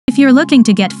you're looking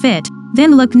to get fit,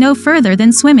 then look no further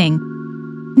than swimming.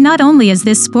 Not only is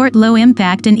this sport low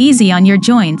impact and easy on your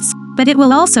joints, but it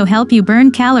will also help you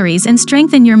burn calories and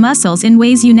strengthen your muscles in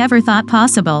ways you never thought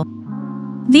possible.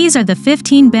 These are the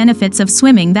 15 benefits of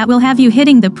swimming that will have you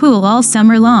hitting the pool all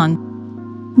summer long.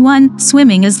 1.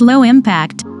 Swimming is low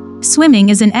impact. Swimming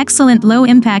is an excellent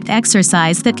low-impact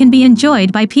exercise that can be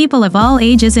enjoyed by people of all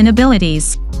ages and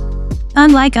abilities.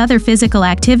 Unlike other physical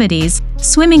activities,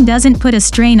 swimming doesn't put a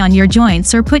strain on your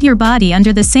joints or put your body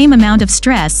under the same amount of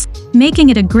stress, making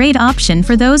it a great option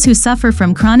for those who suffer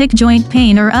from chronic joint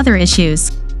pain or other issues.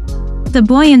 The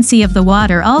buoyancy of the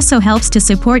water also helps to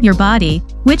support your body,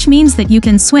 which means that you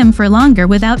can swim for longer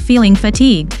without feeling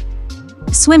fatigued.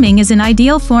 Swimming is an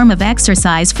ideal form of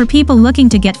exercise for people looking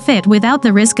to get fit without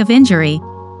the risk of injury.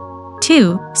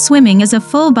 2. Swimming is a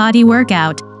full-body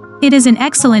workout. It is an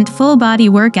excellent full-body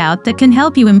workout that can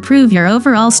help you improve your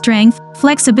overall strength,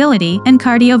 flexibility, and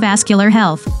cardiovascular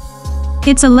health.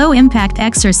 It's a low-impact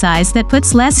exercise that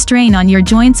puts less strain on your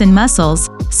joints and muscles,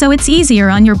 so it's easier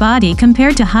on your body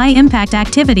compared to high-impact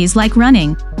activities like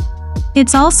running.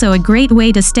 It's also a great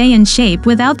way to stay in shape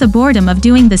without the boredom of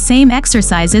doing the same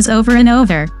exercises over and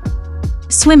over.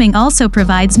 Swimming also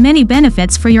provides many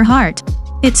benefits for your heart.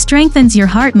 It strengthens your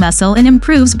heart muscle and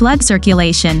improves blood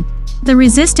circulation. The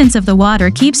resistance of the water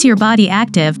keeps your body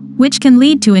active, which can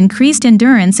lead to increased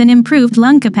endurance and improved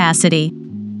lung capacity.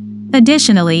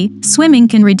 Additionally, swimming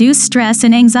can reduce stress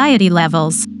and anxiety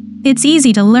levels. It's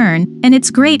easy to learn, and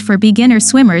it's great for beginner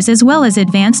swimmers as well as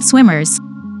advanced swimmers.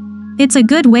 It's a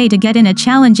good way to get in a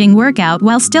challenging workout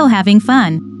while still having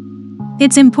fun.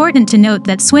 It's important to note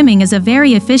that swimming is a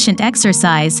very efficient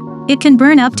exercise. It can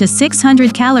burn up to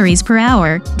 600 calories per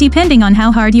hour, depending on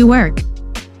how hard you work.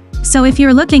 So if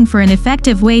you're looking for an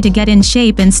effective way to get in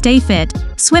shape and stay fit,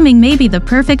 swimming may be the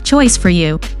perfect choice for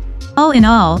you. All in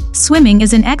all, swimming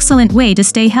is an excellent way to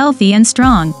stay healthy and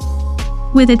strong.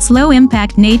 With its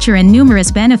low-impact nature and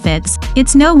numerous benefits,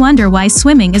 it's no wonder why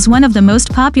swimming is one of the most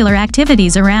popular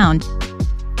activities around.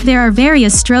 There are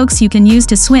various strokes you can use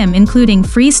to swim, including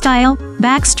freestyle,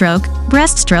 backstroke,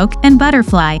 breaststroke, and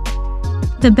butterfly.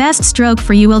 The best stroke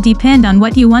for you will depend on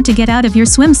what you want to get out of your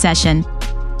swim session.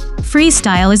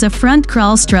 Freestyle is a front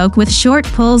crawl stroke with short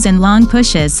pulls and long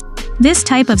pushes. This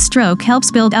type of stroke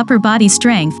helps build upper body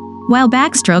strength, while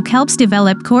backstroke helps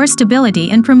develop core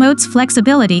stability and promotes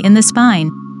flexibility in the spine.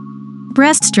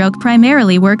 Breaststroke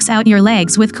primarily works out your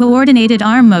legs with coordinated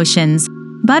arm motions.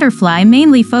 Butterfly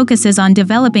mainly focuses on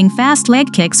developing fast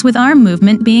leg kicks with arm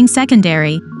movement being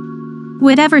secondary.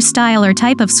 Whatever style or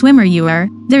type of swimmer you are,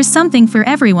 there's something for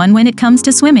everyone when it comes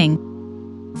to swimming.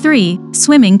 3.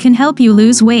 Swimming can help you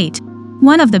lose weight.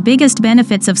 One of the biggest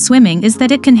benefits of swimming is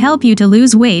that it can help you to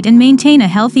lose weight and maintain a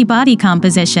healthy body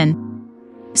composition.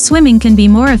 Swimming can be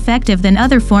more effective than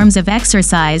other forms of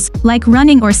exercise, like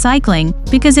running or cycling,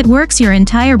 because it works your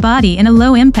entire body in a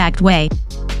low-impact way.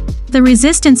 The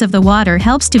resistance of the water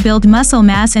helps to build muscle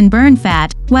mass and burn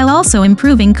fat, while also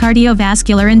improving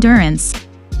cardiovascular endurance.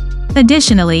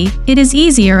 Additionally, it is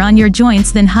easier on your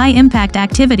joints than high-impact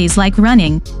activities like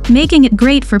running, making it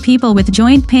great for people with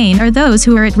joint pain or those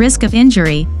who are at risk of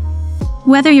injury.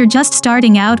 Whether you're just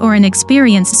starting out or an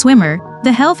experienced swimmer,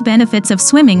 the health benefits of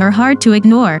swimming are hard to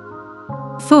ignore.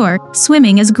 4.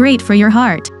 Swimming is great for your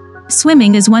heart.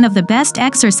 Swimming is one of the best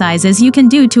exercises you can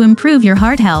do to improve your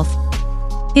heart health.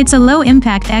 It's a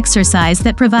low-impact exercise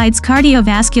that provides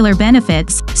cardiovascular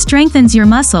benefits, strengthens your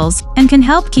muscles, and can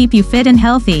help keep you fit and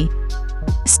healthy.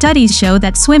 Studies show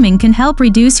that swimming can help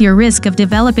reduce your risk of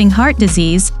developing heart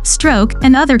disease, stroke,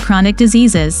 and other chronic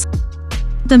diseases.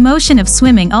 The motion of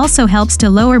swimming also helps to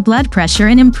lower blood pressure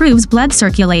and improves blood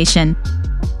circulation.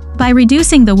 By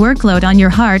reducing the workload on your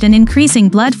heart and increasing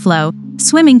blood flow,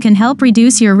 swimming can help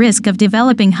reduce your risk of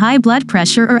developing high blood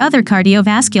pressure or other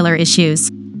cardiovascular issues.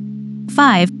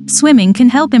 5. Swimming can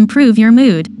help improve your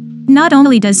mood. Not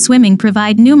only does swimming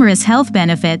provide numerous health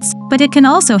benefits, but it can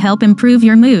also help improve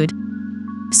your mood.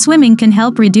 Swimming can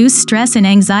help reduce stress and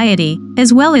anxiety,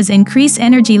 as well as increase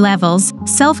energy levels,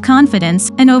 self-confidence,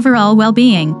 and overall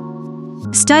well-being.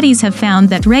 Studies have found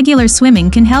that regular swimming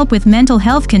can help with mental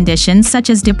health conditions such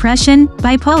as depression,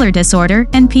 bipolar disorder,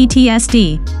 and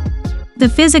PTSD. The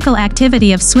physical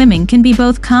activity of swimming can be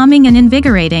both calming and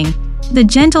invigorating. The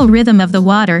gentle rhythm of the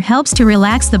water helps to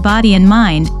relax the body and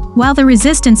mind, while the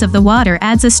resistance of the water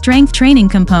adds a strength training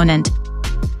component.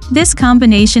 This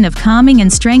combination of calming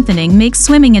and strengthening makes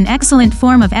swimming an excellent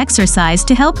form of exercise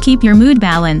to help keep your mood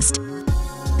balanced.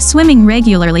 Swimming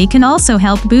regularly can also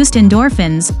help boost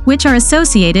endorphins, which are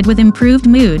associated with improved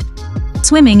mood.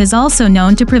 Swimming is also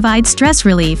known to provide stress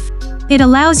relief. It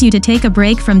allows you to take a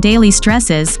break from daily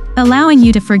stresses, allowing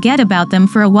you to forget about them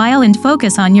for a while and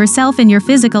focus on yourself and your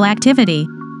physical activity.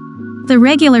 The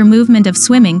regular movement of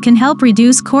swimming can help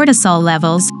reduce cortisol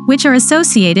levels, which are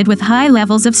associated with high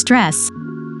levels of stress.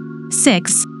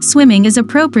 6. Swimming is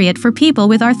appropriate for people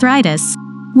with arthritis.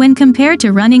 When compared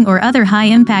to running or other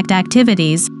high-impact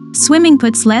activities, swimming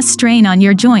puts less strain on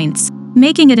your joints,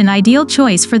 making it an ideal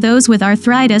choice for those with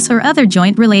arthritis or other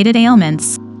joint-related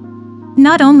ailments.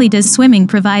 Not only does swimming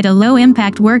provide a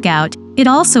low-impact workout, it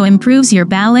also improves your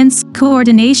balance,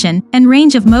 coordination, and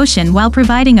range of motion while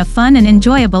providing a fun and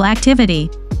enjoyable activity.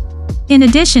 In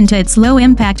addition to its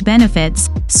low-impact benefits,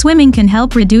 swimming can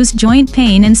help reduce joint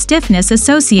pain and stiffness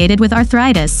associated with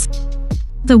arthritis.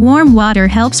 The warm water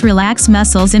helps relax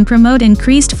muscles and promote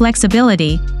increased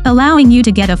flexibility, allowing you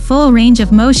to get a full range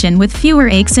of motion with fewer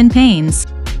aches and pains.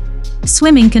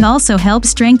 Swimming can also help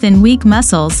strengthen weak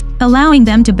muscles, allowing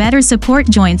them to better support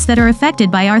joints that are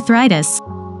affected by arthritis.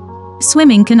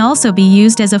 Swimming can also be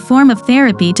used as a form of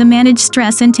therapy to manage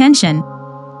stress and tension.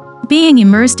 Being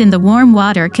immersed in the warm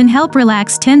water can help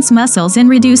relax tense muscles and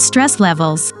reduce stress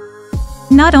levels.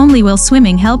 Not only will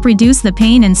swimming help reduce the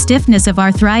pain and stiffness of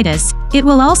arthritis, it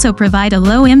will also provide a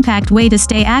low-impact way to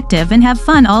stay active and have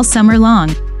fun all summer long.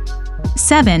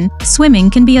 7. Swimming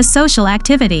can be a social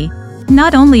activity.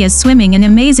 Not only is swimming an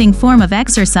amazing form of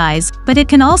exercise, but it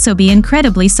can also be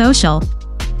incredibly social.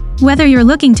 Whether you're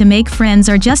looking to make friends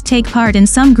or just take part in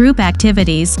some group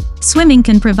activities, swimming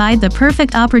can provide the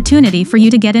perfect opportunity for you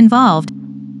to get involved.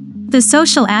 The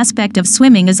social aspect of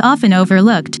swimming is often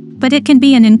overlooked, but it can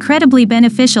be an incredibly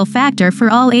beneficial factor for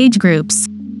all age groups.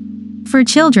 For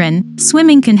children,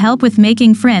 swimming can help with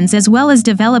making friends as well as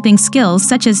developing skills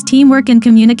such as teamwork and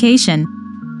communication.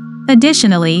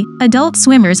 Additionally, adult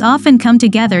swimmers often come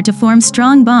together to form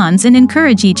strong bonds and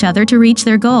encourage each other to reach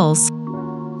their goals.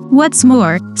 What's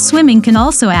more, swimming can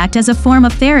also act as a form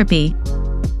of therapy.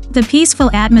 The peaceful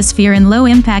atmosphere and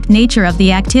low-impact nature of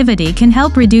the activity can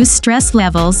help reduce stress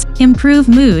levels, improve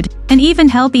mood, and even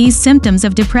help ease symptoms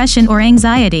of depression or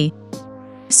anxiety.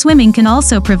 Swimming can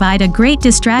also provide a great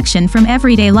distraction from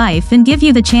everyday life and give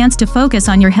you the chance to focus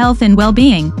on your health and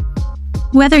well-being.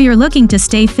 Whether you're looking to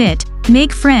stay fit,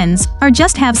 make friends, or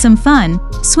just have some fun,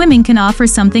 swimming can offer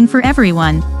something for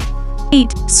everyone.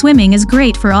 8. Swimming is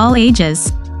great for all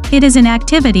ages. It is an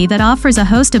activity that offers a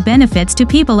host of benefits to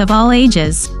people of all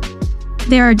ages.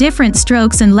 There are different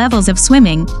strokes and levels of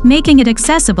swimming, making it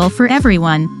accessible for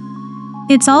everyone.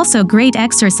 It's also great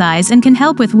exercise and can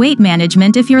help with weight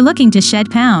management if you're looking to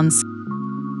shed pounds.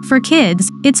 For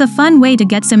kids, it's a fun way to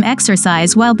get some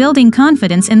exercise while building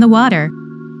confidence in the water.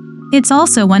 It's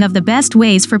also one of the best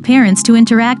ways for parents to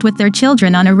interact with their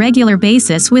children on a regular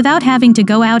basis without having to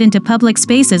go out into public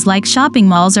spaces like shopping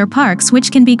malls or parks,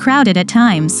 which can be crowded at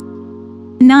times.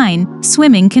 9.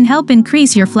 Swimming can help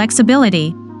increase your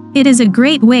flexibility. It is a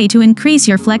great way to increase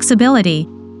your flexibility.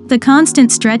 The constant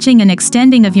stretching and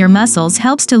extending of your muscles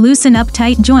helps to loosen up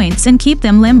tight joints and keep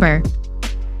them limber.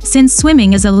 Since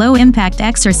swimming is a low-impact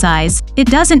exercise, it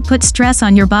doesn't put stress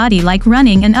on your body like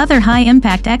running and other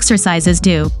high-impact exercises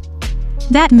do.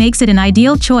 That makes it an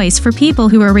ideal choice for people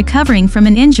who are recovering from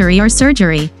an injury or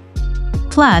surgery.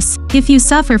 Plus, if you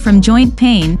suffer from joint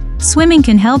pain, swimming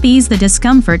can help ease the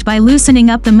discomfort by loosening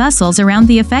up the muscles around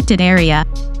the affected area.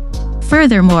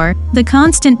 Furthermore, the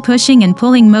constant pushing and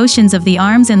pulling motions of the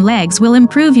arms and legs will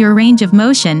improve your range of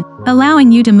motion,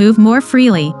 allowing you to move more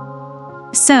freely.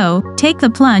 So, take the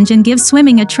plunge and give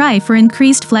swimming a try for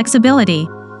increased flexibility.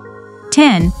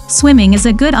 10. Swimming is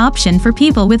a good option for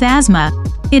people with asthma.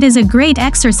 It is a great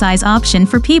exercise option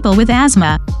for people with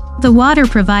asthma. The water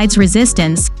provides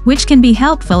resistance, which can be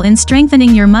helpful in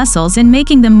strengthening your muscles and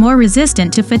making them more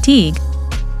resistant to fatigue.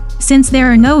 Since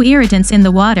there are no irritants in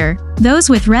the water, those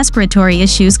with respiratory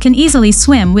issues can easily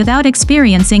swim without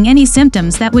experiencing any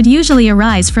symptoms that would usually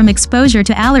arise from exposure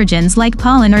to allergens like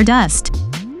pollen or dust.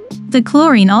 The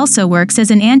chlorine also works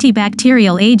as an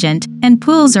antibacterial agent, and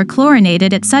pools are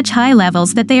chlorinated at such high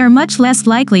levels that they are much less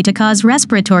likely to cause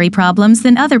respiratory problems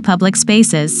than other public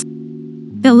spaces.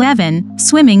 11.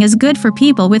 Swimming is good for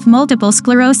people with multiple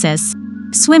sclerosis.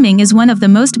 Swimming is one of the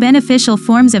most beneficial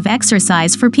forms of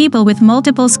exercise for people with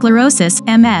multiple sclerosis,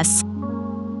 MS.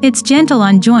 It's gentle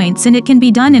on joints and it can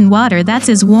be done in water that's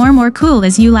as warm or cool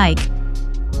as you like.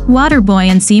 Water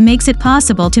buoyancy makes it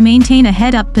possible to maintain a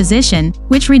head-up position,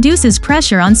 which reduces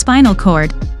pressure on spinal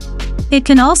cord. It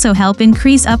can also help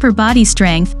increase upper body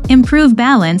strength, improve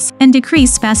balance, and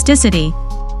decrease spasticity.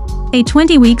 A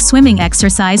 20-week swimming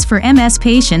exercise for MS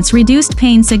patients reduced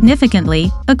pain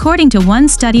significantly, according to one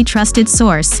study trusted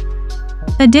source.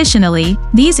 Additionally,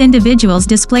 these individuals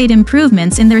displayed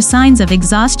improvements in their signs of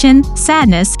exhaustion,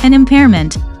 sadness, and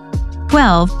impairment.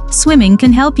 12. Swimming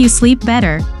can help you sleep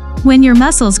better. When your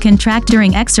muscles contract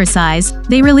during exercise,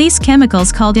 they release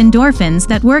chemicals called endorphins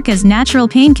that work as natural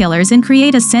painkillers and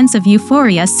create a sense of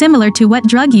euphoria similar to what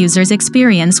drug users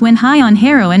experience when high on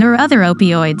heroin or other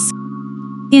opioids.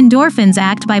 Endorphins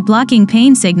act by blocking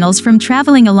pain signals from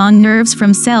traveling along nerves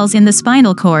from cells in the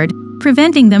spinal cord,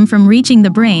 preventing them from reaching the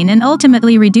brain and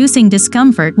ultimately reducing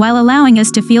discomfort while allowing us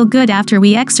to feel good after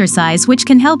we exercise, which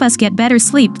can help us get better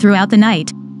sleep throughout the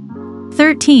night.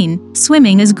 13.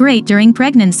 Swimming is great during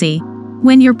pregnancy.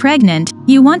 When you're pregnant,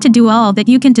 you want to do all that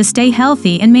you can to stay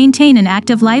healthy and maintain an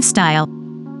active lifestyle.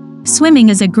 Swimming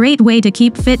is a great way to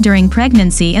keep fit during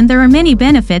pregnancy, and there are many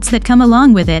benefits that come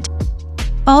along with it.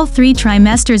 All 3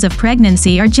 trimesters of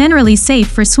pregnancy are generally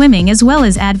safe for swimming as well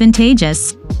as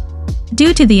advantageous.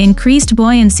 Due to the increased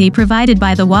buoyancy provided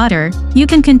by the water, you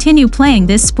can continue playing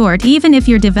this sport even if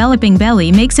your developing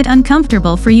belly makes it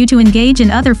uncomfortable for you to engage in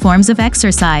other forms of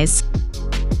exercise.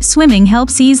 Swimming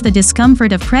helps ease the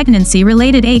discomfort of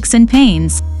pregnancy-related aches and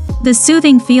pains. The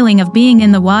soothing feeling of being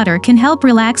in the water can help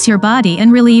relax your body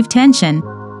and relieve tension.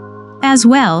 As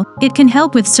well, it can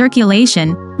help with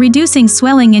circulation, reducing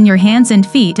swelling in your hands and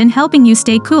feet and helping you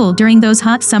stay cool during those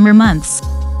hot summer months.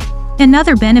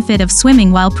 Another benefit of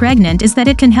swimming while pregnant is that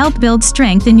it can help build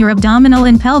strength in your abdominal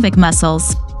and pelvic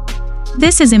muscles.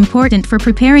 This is important for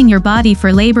preparing your body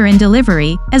for labor and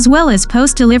delivery, as well as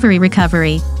post-delivery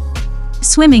recovery.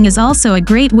 Swimming is also a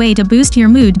great way to boost your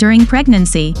mood during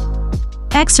pregnancy.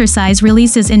 Exercise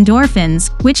releases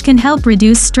endorphins, which can help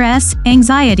reduce stress,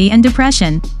 anxiety, and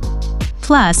depression.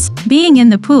 Plus, being in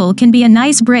the pool can be a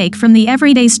nice break from the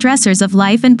everyday stressors of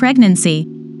life and pregnancy.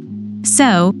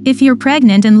 So, if you're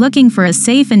pregnant and looking for a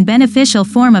safe and beneficial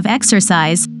form of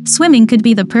exercise, swimming could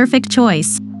be the perfect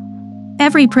choice.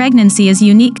 Every pregnancy is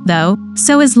unique, though,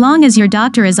 so as long as your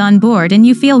doctor is on board and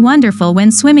you feel wonderful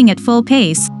when swimming at full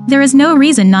pace, there is no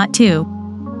reason not to.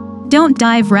 Don't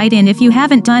dive right in if you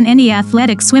haven't done any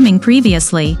athletic swimming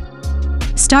previously.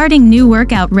 Starting new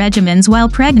workout regimens while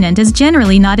pregnant is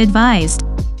generally not advised.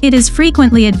 It is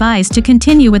frequently advised to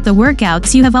continue with the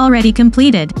workouts you have already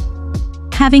completed.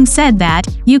 Having said that,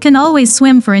 you can always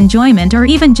swim for enjoyment or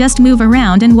even just move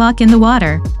around and walk in the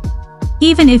water.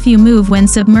 Even if you move when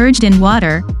submerged in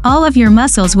water, all of your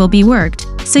muscles will be worked,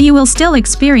 so you will still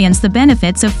experience the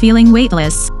benefits of feeling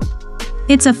weightless.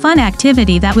 It's a fun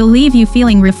activity that will leave you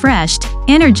feeling refreshed,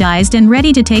 energized, and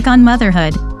ready to take on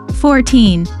motherhood.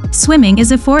 14. Swimming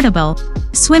is affordable.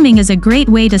 Swimming is a great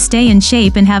way to stay in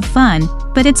shape and have fun,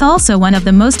 but it's also one of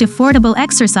the most affordable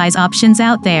exercise options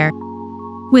out there.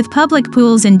 With public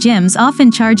pools and gyms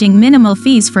often charging minimal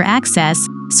fees for access,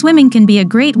 swimming can be a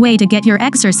great way to get your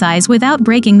exercise without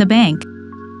breaking the bank.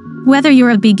 Whether you're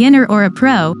a beginner or a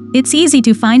pro, it's easy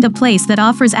to find a place that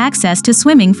offers access to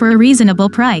swimming for a reasonable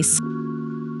price.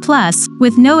 Plus,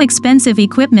 with no expensive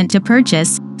equipment to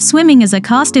purchase, swimming is a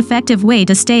cost-effective way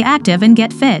to stay active and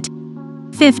get fit.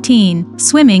 15.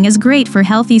 Swimming is great for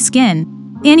healthy skin.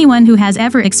 Anyone who has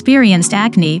ever experienced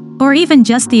acne, or even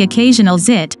just the occasional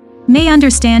zit, may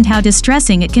understand how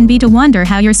distressing it can be to wonder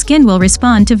how your skin will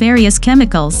respond to various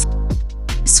chemicals.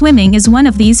 Swimming is one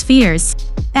of these fears.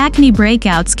 Acne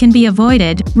breakouts can be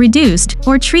avoided, reduced,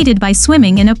 or treated by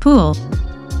swimming in a pool.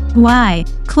 Why?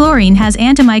 Chlorine has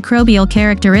antimicrobial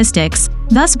characteristics,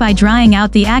 thus by drying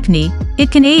out the acne,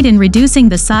 it can aid in reducing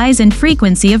the size and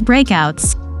frequency of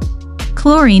breakouts.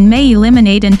 Chlorine may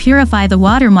eliminate and purify the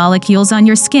water molecules on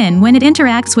your skin when it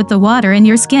interacts with the water in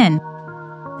your skin.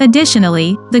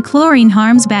 Additionally, the chlorine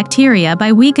harms bacteria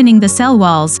by weakening the cell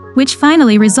walls, which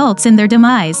finally results in their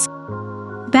demise.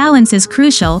 Balance is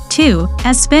crucial, too,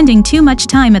 as spending too much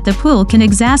time at the pool can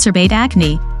exacerbate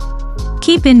acne.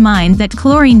 Keep in mind that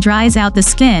chlorine dries out the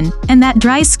skin, and that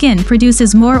dry skin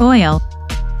produces more oil.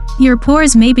 Your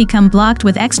pores may become blocked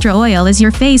with extra oil as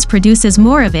your face produces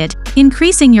more of it,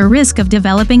 increasing your risk of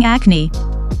developing acne.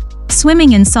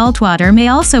 Swimming in saltwater may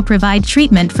also provide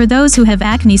treatment for those who have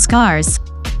acne scars.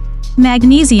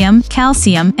 Magnesium,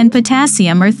 calcium, and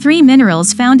potassium are 3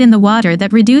 minerals found in the water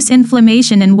that reduce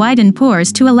inflammation and widen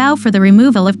pores to allow for the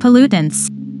removal of pollutants.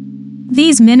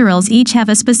 These minerals each have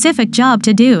a specific job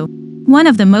to do. One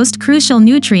of the most crucial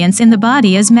nutrients in the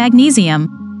body is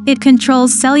magnesium. It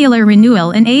controls cellular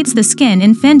renewal and aids the skin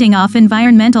in fending off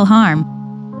environmental harm.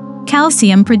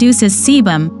 Calcium produces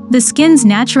sebum, the skin's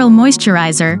natural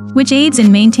moisturizer, which aids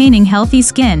in maintaining healthy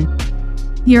skin.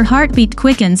 Your heartbeat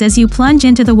quickens as you plunge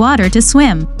into the water to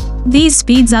swim. These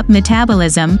speeds up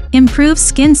metabolism, improves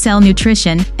skin cell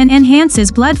nutrition, and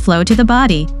enhances blood flow to the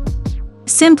body.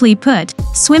 Simply put,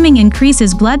 swimming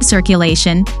increases blood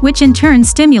circulation, which in turn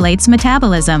stimulates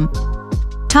metabolism.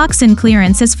 Toxin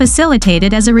clearance is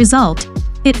facilitated as a result.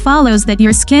 It follows that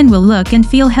your skin will look and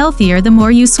feel healthier the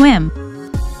more you swim.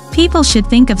 People should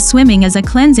think of swimming as a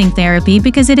cleansing therapy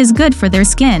because it is good for their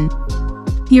skin.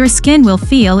 Your skin will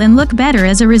feel and look better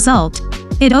as a result.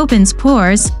 It opens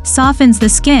pores, softens the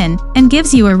skin, and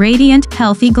gives you a radiant,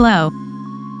 healthy glow.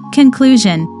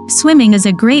 Conclusion: swimming is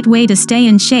a great way to stay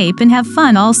in shape and have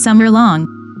fun all summer long.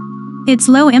 It's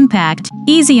low impact,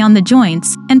 easy on the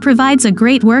joints, and provides a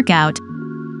great workout.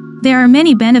 There are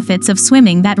many benefits of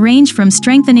swimming that range from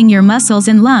strengthening your muscles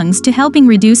and lungs to helping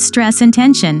reduce stress and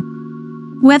tension.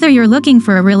 Whether you're looking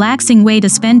for a relaxing way to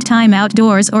spend time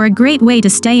outdoors or a great way to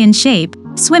stay in shape,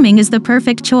 swimming is the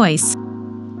perfect choice.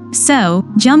 So,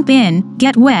 jump in,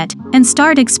 get wet, and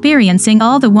start experiencing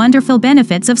all the wonderful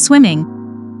benefits of swimming.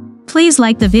 Please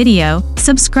like the video,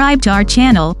 subscribe to our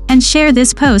channel, and share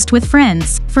this post with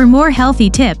friends. For more healthy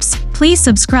tips, please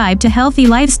subscribe to Healthy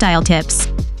Lifestyle Tips.